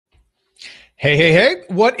Hey, hey, hey,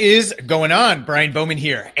 what is going on? Brian Bowman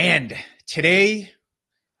here. And today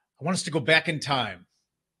I want us to go back in time.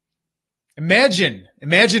 Imagine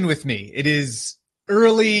with me. It is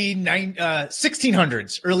early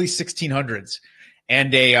 1600s, early 1600s.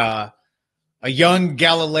 And a young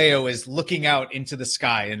Galileo is looking out into the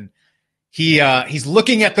sky and he's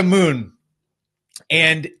looking at the moon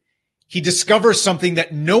and he discovers something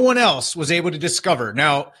that no one else was able to discover.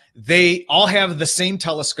 Now, they all have the same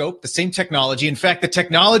telescope, the same technology. In fact, the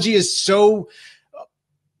technology is so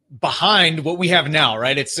behind what we have now,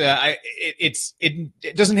 right?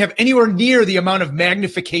 It doesn't have anywhere near the amount of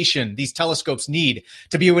magnification these telescopes need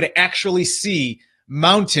to be able to actually see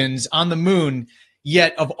mountains on the moon.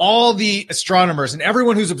 Yet of all the astronomers and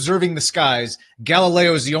everyone who's observing the skies,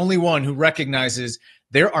 Galileo is the only one who recognizes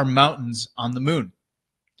there are mountains on the moon.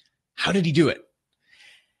 How did he do it?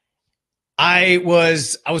 I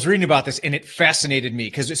was reading about this and it fascinated me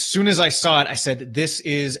because as soon as I saw it, I said, this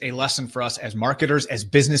is a lesson for us as marketers, as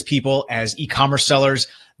business people, as e-commerce sellers.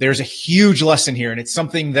 There's a huge lesson here and it's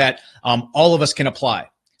something that all of us can apply.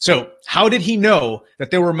 So how did he know that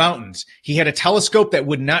there were mountains? He had a telescope that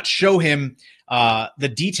would not show him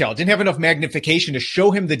the detail. It didn't have enough magnification to show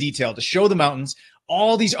him the detail, to show the mountains.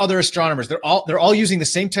 All these other astronomers, they're all using the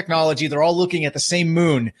same technology. They're all looking at the same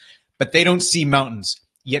moon, but they don't see mountains.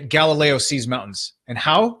 Yet Galileo sees mountains. And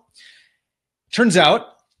how? Turns out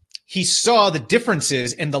he saw the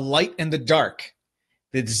differences in the light and the dark,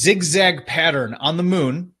 the zigzag pattern on the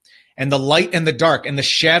moon and the light and the dark and the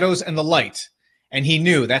shadows and the light. And he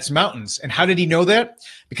knew that's mountains. And how did he know that?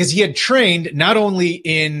 Because he had trained not only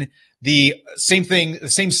in the same thing, the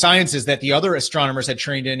same sciences that the other astronomers had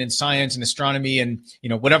trained in science and astronomy and,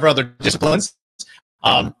 whatever other disciplines.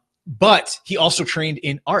 But he also trained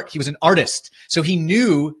in art. He was an artist. So he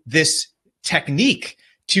knew this technique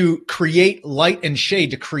to create light and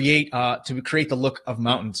shade, to create the look of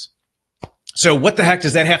mountains. So what the heck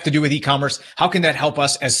does that have to do with e-commerce? How can that help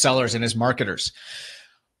us as sellers and as marketers?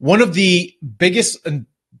 One of the biggest and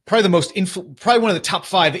probably one of the top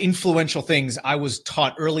 5 influential things I was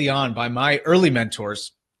taught early on by my early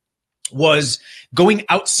mentors was going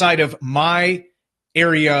outside of my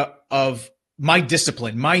area of my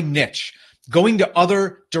discipline, my niche, going to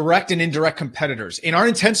other direct and indirect competitors. In our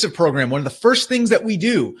intensive program, one of the first things that we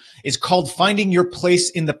do is called Finding Your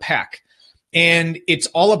Place in the Pack. And it's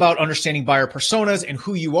all about understanding buyer personas and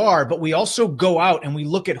who you are, but we also go out and we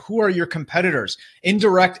look at who are your competitors,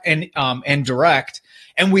 indirect and direct.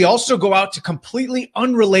 And we also go out to completely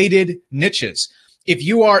unrelated niches. If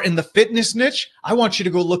you are in the fitness niche, I want you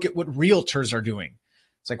to go look at what realtors are doing.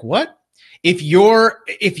 It's like, what? If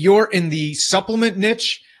you're in the supplement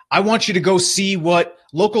niche, I want you to go see what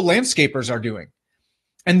local landscapers are doing.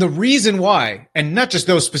 And the reason why, and not just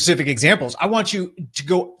those specific examples, I want you to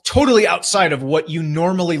go totally outside of what you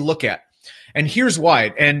normally look at. And here's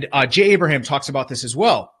why. And Jay Abraham talks about this as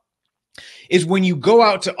well, is when you go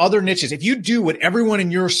out to other niches, if you do what everyone in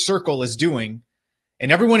your circle is doing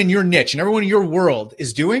and everyone in your niche and everyone in your world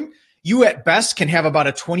is doing, you at best can have about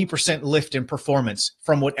a 20% lift in performance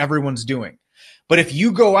from what everyone's doing. But if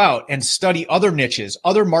you go out and study other niches,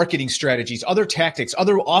 other marketing strategies, other tactics,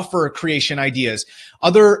 other offer creation ideas,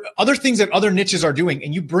 other things that other niches are doing,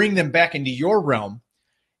 and you bring them back into your realm,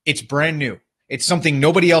 it's brand new. It's something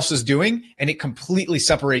nobody else is doing, and it completely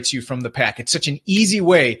separates you from the pack. It's such an easy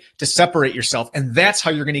way to separate yourself, and that's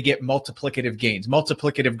how you're going to get multiplicative gains,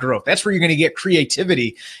 multiplicative growth. That's where you're going to get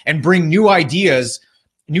creativity and bring new ideas,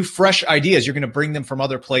 new fresh ideas. You're going to bring them from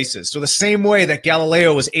other places. So the same way that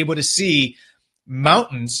Galileo was able to see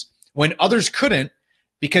mountains when others couldn't,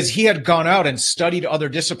 because he had gone out and studied other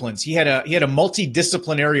disciplines. He had a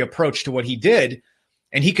multidisciplinary approach to what he did,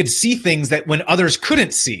 and he could see things that when others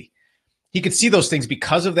couldn't see. He could see those things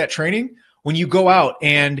because of that training. When you go out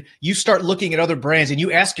and you start looking at other brands and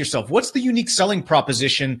you ask yourself, what's the unique selling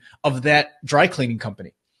proposition of that dry cleaning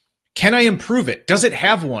company? Can I improve it? Does it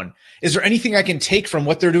have one? Is there anything I can take from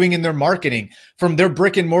what they're doing in their marketing, from their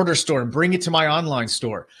brick and mortar store and bring it to my online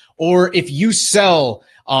store? Or if you sell,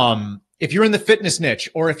 if you're in the fitness niche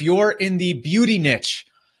or if you're in the beauty niche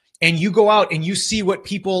and you go out and you see what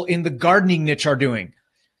people in the gardening niche are doing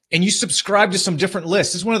and you subscribe to some different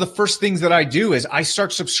lists. This is one of the first things that I do is I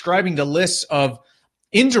start subscribing to lists of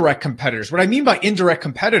indirect competitors. What I mean by indirect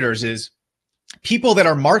competitors is people that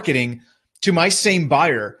are marketing to my same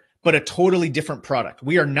buyer, but a totally different product.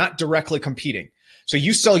 We are not directly competing. So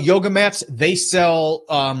you sell yoga mats, they sell,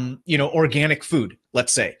 organic food,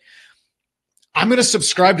 let's say. I'm going to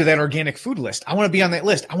subscribe to that organic food list. I want to be on that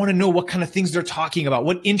list. I want to know what kind of things they're talking about,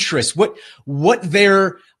 what interests, what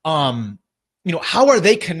their how are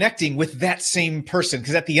they connecting with that same person?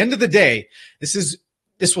 Because at the end of the day,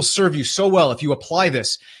 this will serve you so well if you apply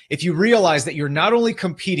this. If you realize that you're not only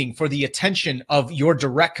competing for the attention of your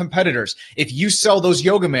direct competitors, if you sell those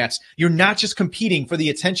yoga mats, you're not just competing for the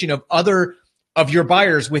attention of your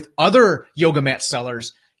buyers with other yoga mat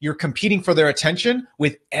sellers. You're competing for their attention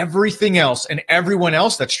with everything else and everyone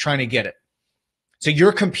else that's trying to get it. So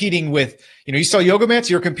you're competing with, you sell yoga mats,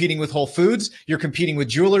 you're competing with Whole Foods, you're competing with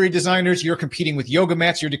jewelry designers, you're competing with yoga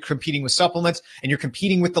mats, you're competing with supplements, and you're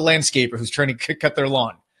competing with the landscaper who's trying to cut their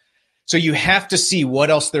lawn. So you have to see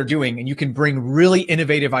what else they're doing, and you can bring really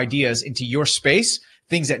innovative ideas into your space,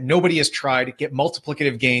 things that nobody has tried, get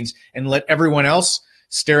multiplicative gains, and let everyone else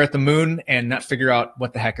stare at the moon and not figure out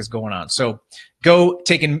what the heck is going on. So go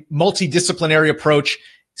take a multidisciplinary approach,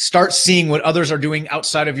 start seeing what others are doing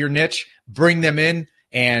outside of your niche, bring them in,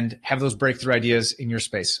 and have those breakthrough ideas in your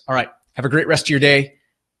space. All right. Have a great rest of your day.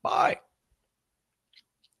 Bye.